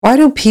Why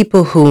do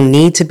people who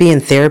need to be in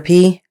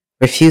therapy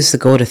refuse to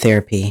go to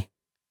therapy?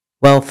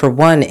 Well, for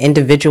one,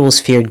 individuals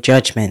fear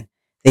judgment.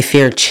 They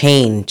fear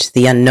change,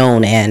 the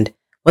unknown, and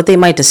what they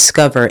might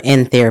discover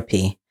in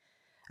therapy.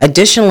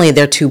 Additionally,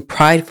 they're too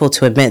prideful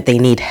to admit they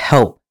need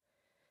help.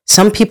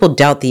 Some people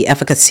doubt the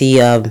efficacy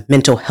of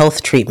mental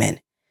health treatment.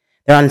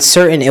 They're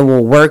uncertain it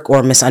will work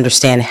or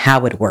misunderstand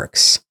how it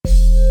works.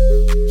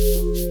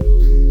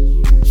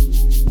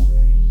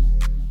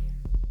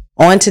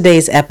 On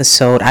today's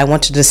episode, I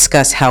want to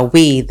discuss how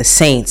we, the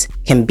saints,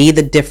 can be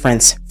the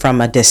difference from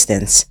a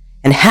distance,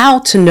 and how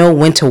to know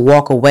when to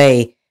walk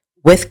away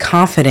with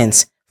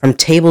confidence from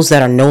tables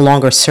that are no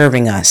longer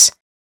serving us.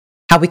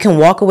 How we can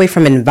walk away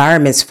from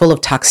environments full of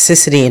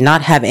toxicity and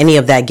not have any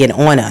of that get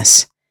on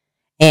us.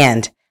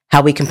 And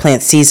how we can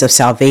plant seeds of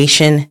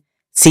salvation,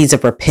 seeds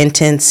of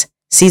repentance,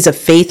 seeds of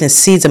faith, and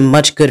seeds of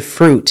much good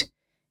fruit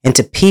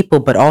into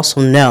people, but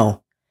also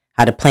know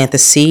how to plant the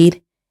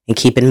seed and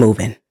keep it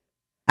moving.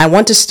 I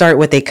want to start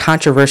with a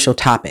controversial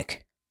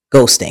topic,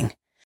 ghosting.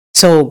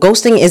 So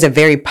ghosting is a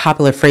very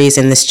popular phrase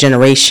in this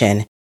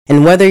generation.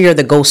 And whether you're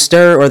the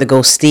ghoster or the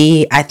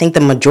ghostee, I think the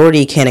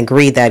majority can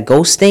agree that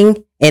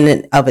ghosting in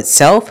and of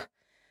itself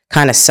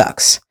kind of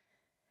sucks.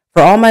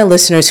 For all my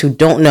listeners who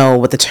don't know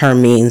what the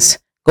term means,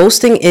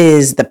 ghosting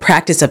is the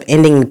practice of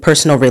ending a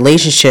personal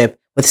relationship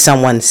with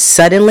someone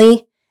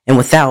suddenly and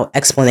without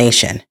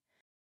explanation.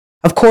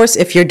 Of course,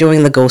 if you're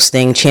doing the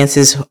ghosting,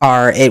 chances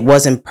are it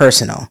wasn't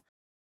personal.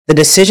 The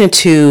decision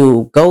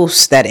to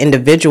ghost that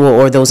individual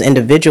or those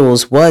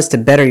individuals was to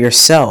better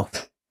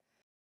yourself.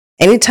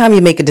 Anytime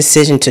you make a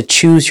decision to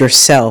choose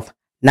yourself,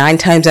 9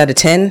 times out of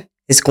 10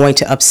 is going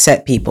to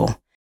upset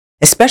people,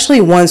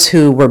 especially ones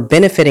who were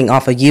benefiting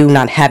off of you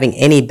not having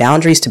any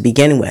boundaries to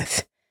begin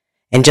with.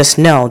 And just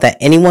know that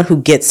anyone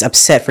who gets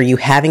upset for you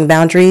having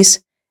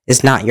boundaries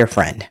is not your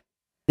friend.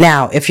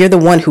 Now, if you're the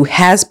one who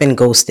has been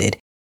ghosted,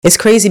 it's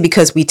crazy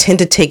because we tend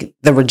to take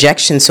the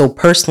rejection so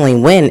personally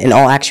when, in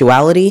all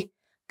actuality,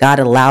 God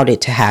allowed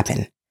it to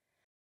happen.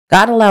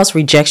 God allows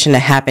rejection to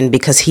happen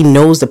because He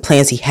knows the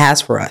plans He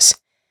has for us.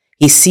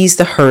 He sees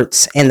the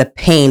hurts and the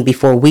pain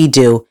before we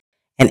do,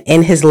 and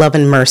in His love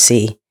and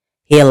mercy,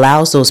 He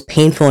allows those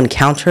painful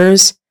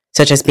encounters,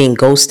 such as being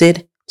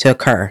ghosted, to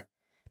occur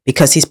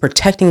because He's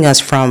protecting us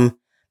from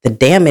the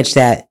damage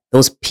that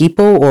those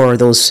people or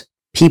those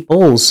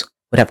peoples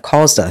would have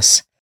caused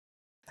us.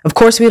 Of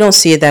course, we don't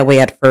see it that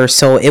way at first,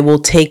 so it will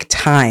take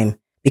time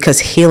because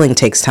healing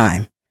takes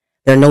time.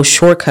 There are no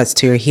shortcuts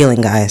to your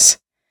healing, guys.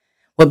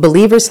 What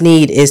believers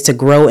need is to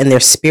grow in their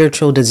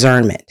spiritual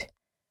discernment.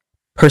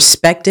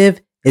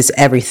 Perspective is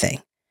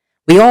everything.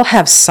 We all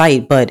have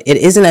sight, but it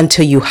isn't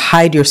until you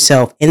hide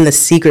yourself in the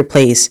secret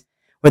place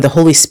where the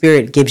Holy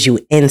Spirit gives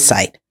you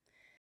insight.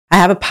 I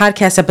have a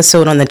podcast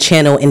episode on the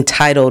channel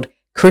entitled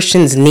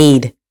Christians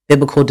Need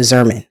Biblical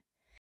Discernment.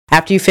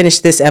 After you finish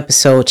this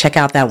episode, check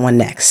out that one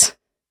next.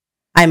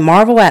 I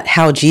marvel at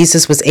how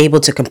Jesus was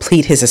able to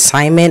complete His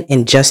assignment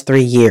in just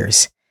 3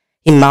 years.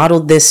 He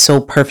modeled this so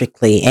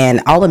perfectly,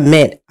 and I'll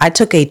admit I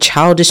took a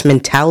childish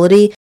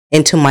mentality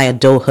into my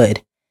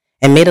adulthood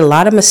and made a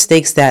lot of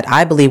mistakes that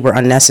I believe were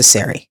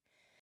unnecessary.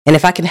 And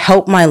if I can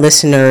help my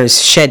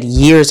listeners shed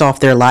years off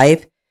their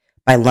life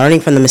by learning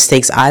from the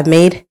mistakes I've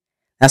made,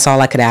 that's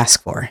all I could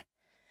ask for.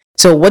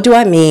 So what do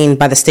I mean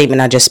by the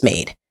statement I just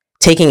made?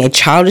 Taking a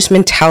childish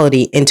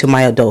mentality into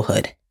my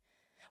adulthood.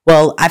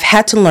 Well, I've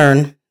had to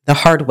learn the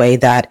hard way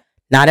that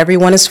not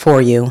everyone is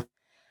for you.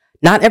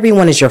 Not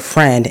everyone is your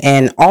friend,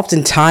 and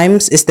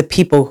oftentimes it's the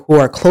people who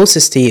are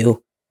closest to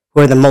you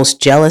who are the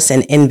most jealous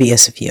and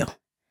envious of you.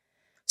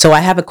 So I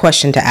have a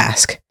question to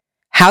ask.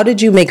 How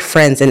did you make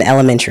friends in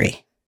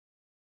elementary?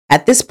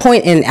 At this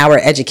point in our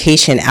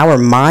education, our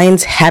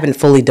minds haven't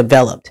fully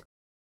developed.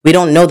 We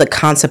don't know the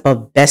concept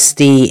of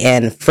bestie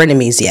and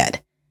frenemies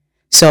yet.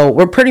 So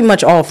we're pretty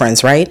much all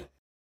friends, right?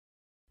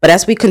 But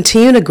as we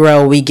continue to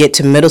grow, we get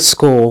to middle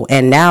school,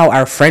 and now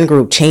our friend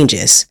group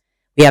changes.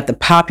 We have the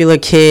popular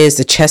kids,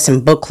 the chess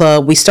and book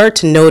club. We start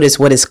to notice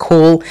what is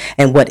cool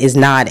and what is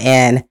not,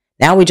 and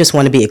now we just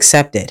want to be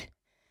accepted.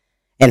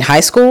 In high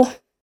school,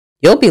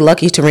 you'll be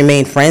lucky to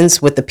remain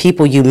friends with the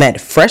people you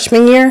met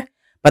freshman year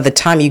by the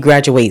time you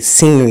graduate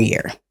senior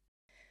year.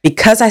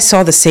 Because I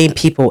saw the same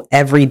people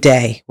every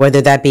day,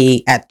 whether that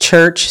be at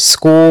church,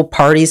 school,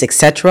 parties,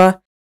 etc.,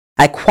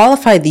 I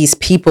qualified these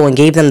people and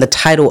gave them the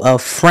title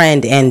of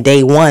friend and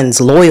day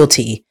one's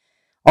loyalty,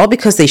 all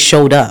because they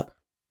showed up.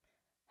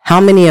 How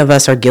many of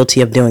us are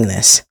guilty of doing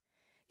this?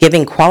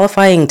 Giving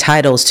qualifying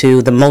titles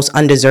to the most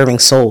undeserving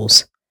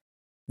souls.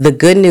 The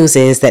good news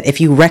is that if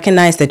you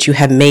recognize that you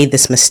have made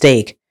this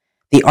mistake,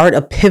 the art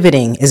of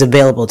pivoting is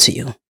available to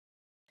you.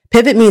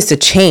 Pivot means to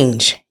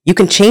change. You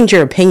can change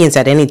your opinions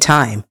at any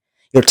time,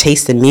 your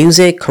taste in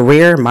music,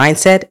 career,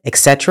 mindset,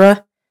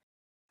 etc.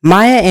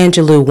 Maya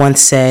Angelou once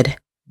said,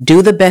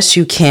 "Do the best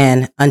you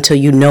can until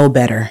you know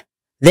better.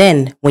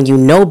 Then, when you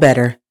know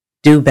better,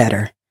 do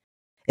better."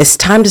 It's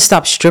time to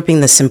stop stripping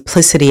the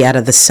simplicity out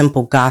of the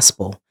simple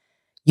gospel.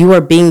 You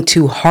are being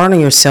too hard on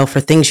yourself for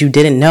things you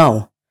didn't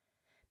know.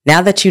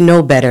 Now that you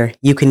know better,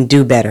 you can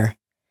do better.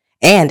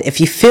 And if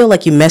you feel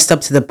like you messed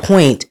up to the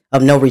point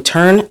of no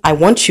return, I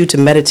want you to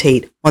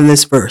meditate on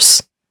this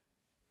verse.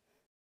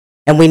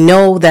 And we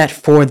know that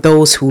for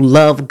those who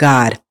love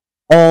God,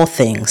 all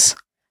things,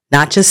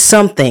 not just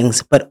some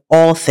things, but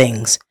all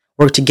things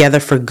work together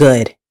for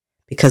good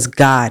because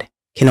God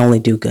can only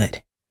do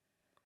good.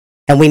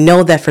 And we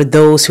know that for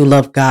those who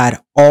love God,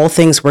 all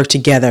things work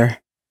together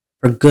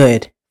for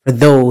good for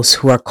those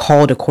who are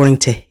called according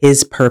to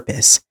his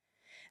purpose.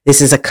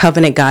 This is a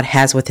covenant God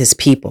has with his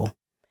people.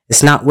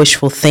 It's not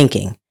wishful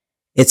thinking.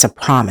 It's a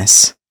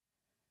promise.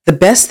 The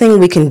best thing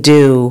we can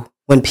do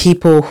when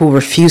people who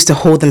refuse to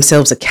hold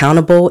themselves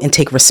accountable and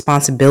take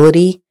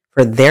responsibility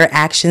for their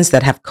actions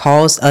that have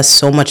caused us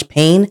so much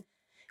pain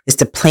is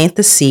to plant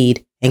the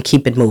seed and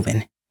keep it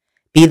moving.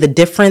 Be the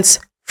difference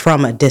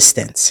from a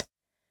distance.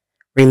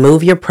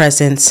 Remove your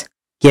presence,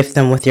 gift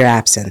them with your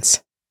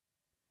absence.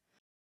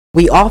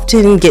 We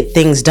often get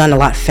things done a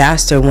lot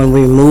faster when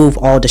we remove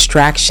all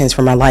distractions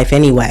from our life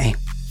anyway.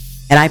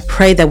 And I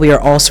pray that we are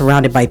all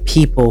surrounded by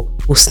people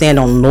who stand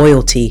on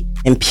loyalty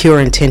and pure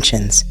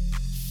intentions.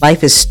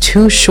 Life is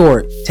too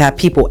short to have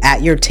people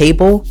at your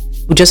table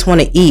who just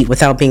want to eat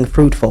without being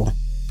fruitful.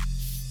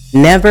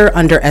 Never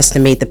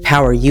underestimate the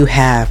power you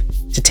have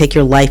to take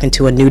your life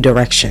into a new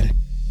direction.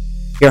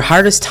 Your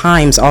hardest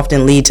times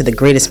often lead to the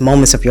greatest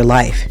moments of your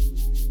life.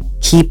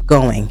 Keep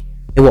going.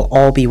 It will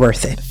all be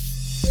worth it.